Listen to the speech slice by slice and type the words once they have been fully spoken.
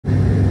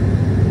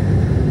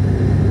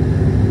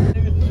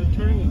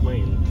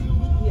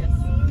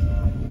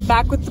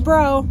back with the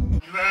bro.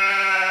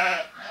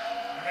 I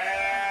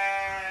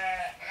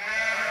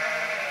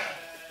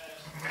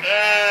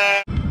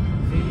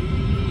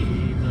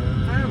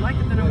like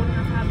it, then I wouldn't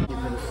have had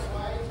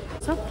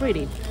this. So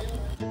pretty.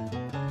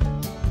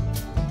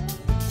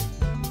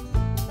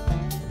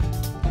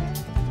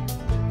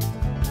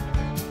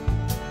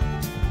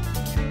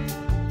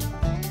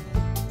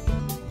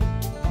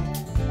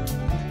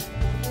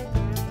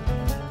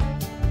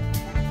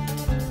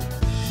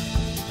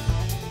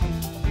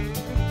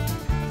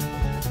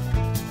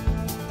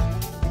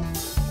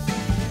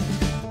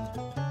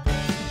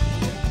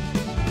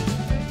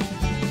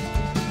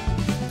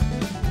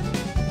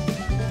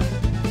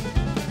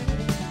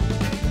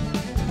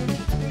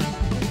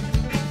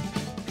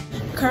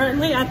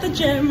 Currently at the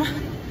gym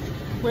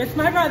with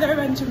my brother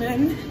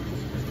Benjamin.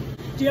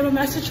 Do you have a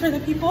message for the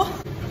people?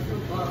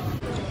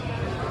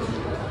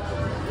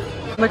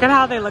 Look at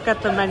how they look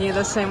at the menu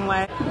the same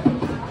way.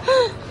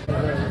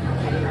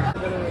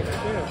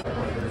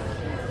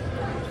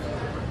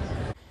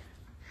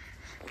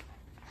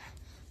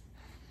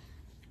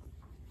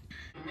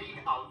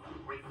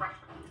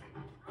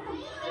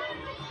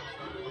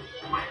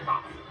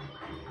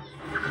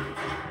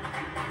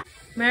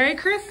 Merry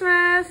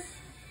Christmas!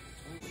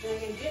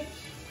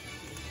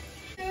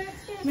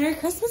 Merry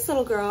Christmas,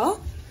 little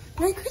girl.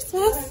 Merry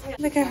Christmas.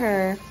 Look at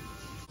her.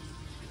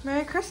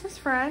 Merry Christmas,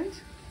 friend.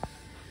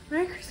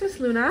 Merry Christmas,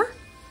 Luna.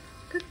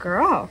 Good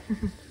girl.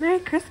 Merry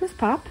Christmas,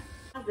 Pop.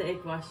 The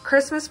egg wash.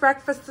 Christmas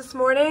breakfast this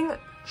morning.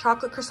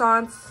 Chocolate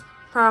croissants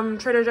from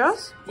Trader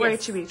Joe's? Or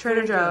Yes, H-E-B?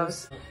 Trader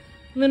Joe's.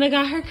 Luna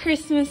got her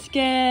Christmas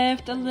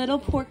gift, a little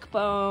pork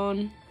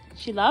bone.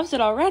 She loves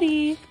it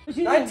already.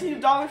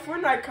 $19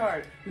 Fortnite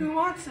card. Who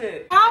wants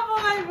it?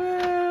 Cowboy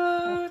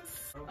boots.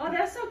 Oh,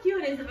 that's so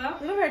cute, Isabel.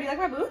 Look at her. Do you like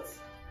my boots?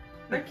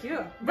 They're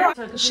cute. Bro,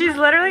 she's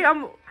literally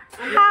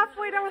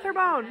halfway done with her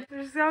bone.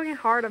 She's going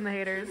hard on the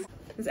haters.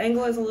 This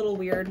angle is a little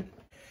weird.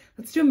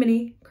 Let's do a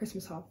mini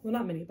Christmas haul. Well,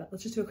 not mini, but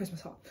let's just do a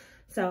Christmas haul.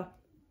 So,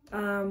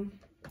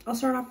 I'll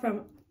start off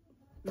from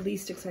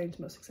least exciting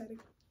to most exciting.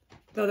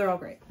 Though they're all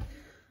great.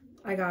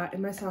 I got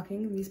in my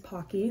stocking these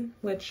Pocky,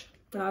 which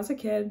when I was a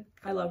kid,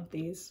 I loved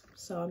these.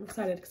 So I'm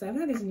excited because I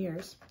haven't had these in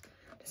years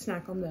to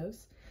snack on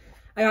those.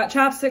 I got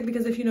chapstick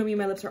because if you know me,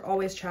 my lips are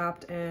always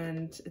chapped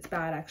and it's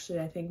bad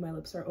actually. I think my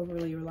lips are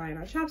overly reliant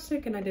on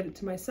chapstick and I did it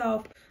to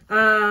myself.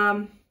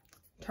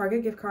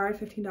 Target gift card,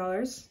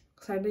 $15.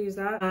 Excited to use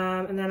that.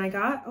 And then I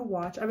got a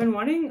watch. I've been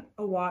wanting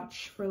a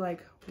watch for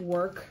like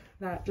work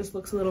that just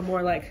looks a little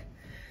more like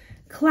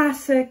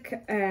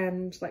classic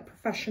and like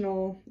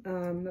professional.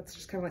 That's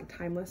just kind of like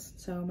timeless.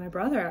 So my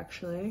brother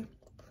actually,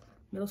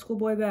 middle school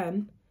boy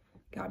Ben,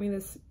 got me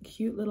this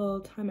cute little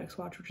Timex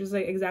watch, which is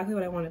like exactly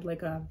what I wanted,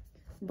 like a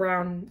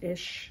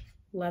brownish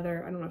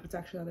leather, I don't know if it's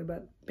actually leather,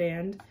 but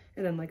band,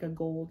 and then like a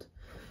gold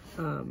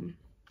kind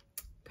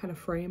of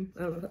frame.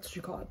 I don't know if that's what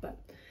you call it, but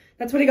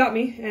that's what he got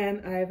me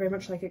and I very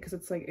much like it because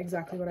it's like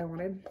exactly what I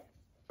wanted.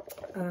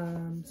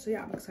 So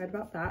yeah, I'm excited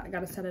about that. I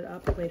gotta set it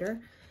up later.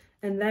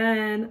 And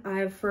then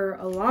I've for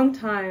a long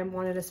time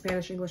wanted a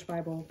Spanish English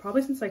Bible,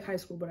 probably since like high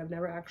school, but I've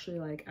never actually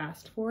like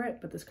asked for it.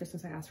 But this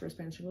Christmas I asked for a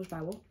Spanish English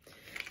Bible.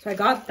 So I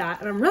got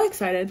that and I'm really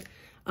excited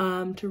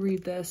to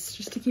read this,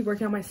 just to keep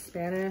working on my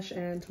Spanish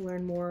and to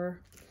learn more.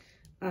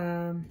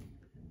 And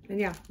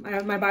yeah,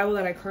 my Bible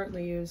that I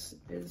currently use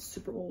is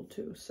super old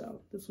too,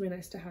 so this will be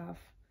nice to have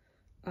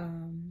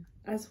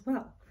as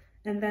well.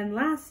 And then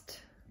last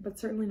but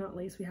certainly not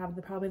least, we have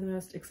probably the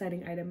most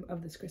exciting item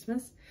of this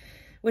Christmas,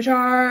 which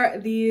are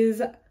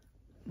these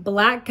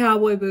black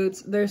cowboy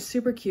boots. They're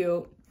super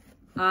cute.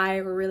 I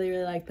really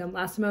like them.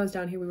 Last time I was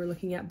down here, we were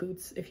looking at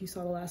boots, if you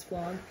saw the last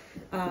vlog.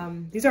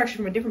 These are actually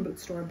from a different boot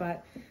store,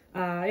 but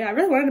yeah, I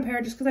really wanted a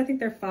pair just because I think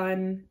they're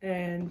fun,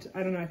 and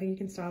I don't know, I think you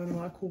can style them in a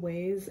lot of cool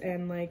ways,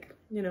 and like,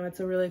 you know, it's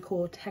a really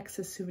cool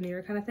Texas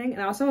souvenir kind of thing.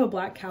 And I also have a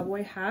black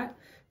cowboy hat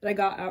that I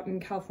got out in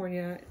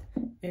California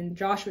in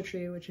Joshua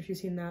Tree, which if you've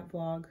seen that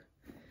vlog,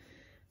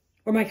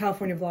 or my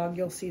California vlog,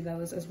 you'll see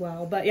those as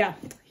well. But yeah,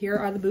 here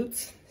are the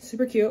boots.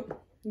 Super cute.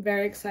 I'm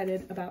very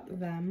excited about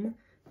them,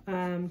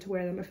 to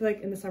wear them. I feel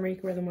like in the summer you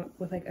can wear them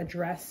with like a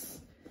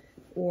dress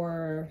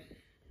or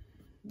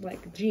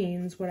like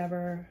jeans,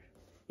 whatever,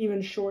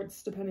 even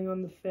shorts depending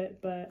on the fit.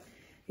 But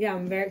yeah,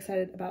 I'm very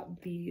excited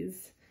about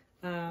these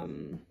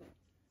and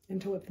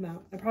to whip them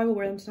out. I probably will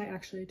wear them tonight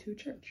actually to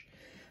church.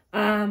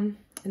 And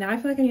now I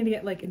feel like I need to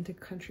get like into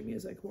country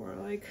music more,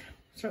 like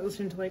start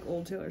listening to like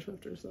old Taylor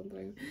Swift or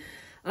something.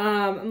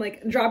 I'm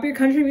like, drop your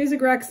country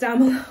music recs down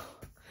below.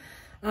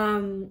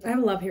 I have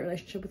a love-hate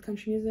relationship with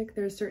country music.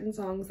 There's certain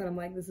songs that I'm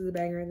like, this is a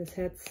banger, this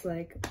hits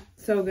like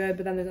so good,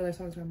 but then there's other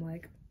songs where I'm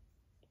like,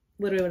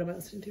 literally what am I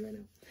listening to right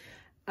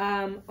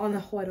now? On the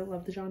whole, I don't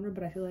love the genre,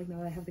 but I feel like now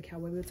that I have the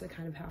cowboy boots, I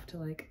kind of have to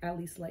like at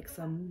least like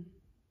some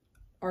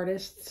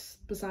artists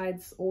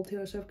besides old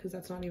Taylor Swift, because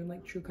that's not even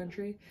like true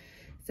country.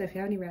 So if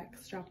you have any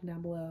recs, drop them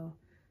down below.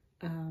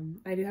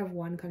 I do have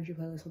one country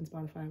playlist on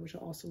Spotify, which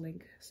I'll also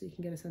link so you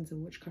can get a sense of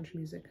which country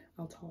music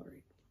I'll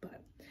tolerate.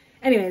 But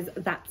anyways,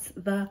 that's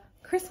the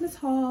Christmas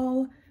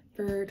haul.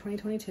 for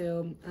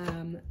 2022.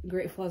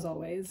 Grateful as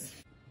always.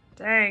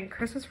 Dang,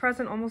 Christmas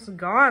present almost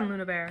gone,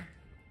 Luna Bear.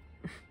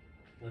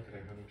 Look at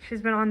her, honey.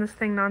 She's been on this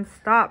thing nonstop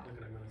Look at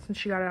her, honey. since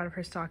she got it out of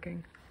her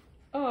stocking.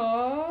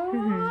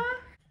 Aww.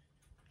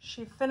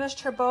 She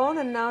finished her bone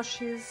and now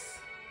she's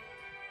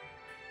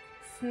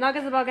snug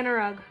as a bug in a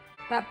rug.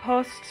 That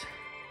post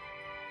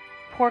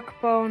pork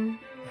bone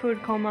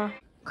food coma.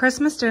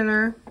 Christmas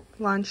dinner,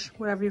 lunch,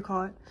 whatever you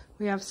call it.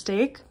 We have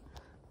steak,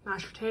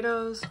 mashed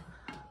potatoes,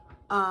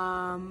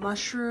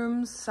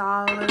 mushrooms,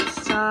 salad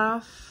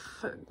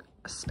stuff,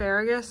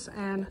 asparagus,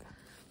 and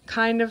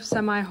kind of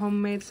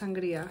semi-homemade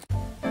sangria.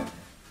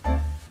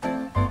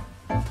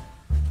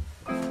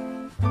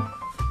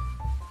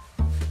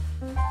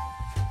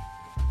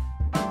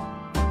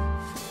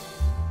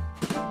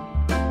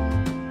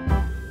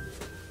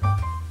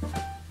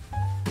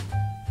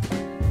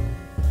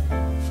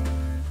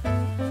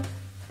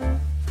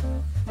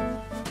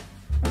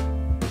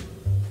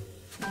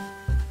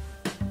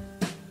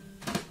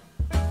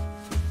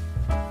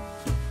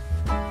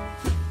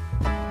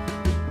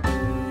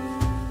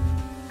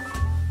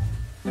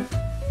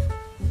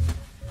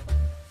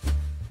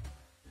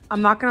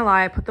 I'm not gonna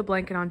lie, I put the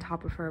blanket on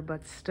top of her,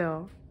 but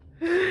still.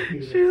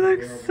 She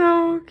looks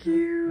so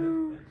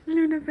cute.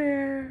 Luna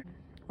Bear.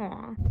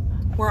 Aw.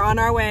 We're on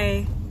our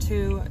way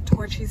to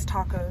Torchy's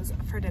Tacos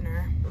for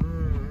dinner.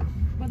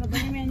 Well, the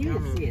bunny man, you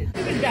didn't see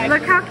it.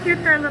 Look how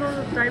cute their little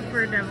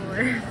diaper devil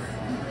is.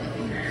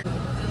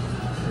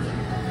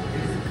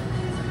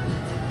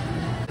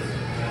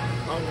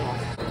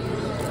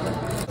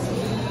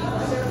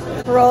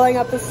 Rolling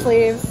up the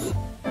sleeves.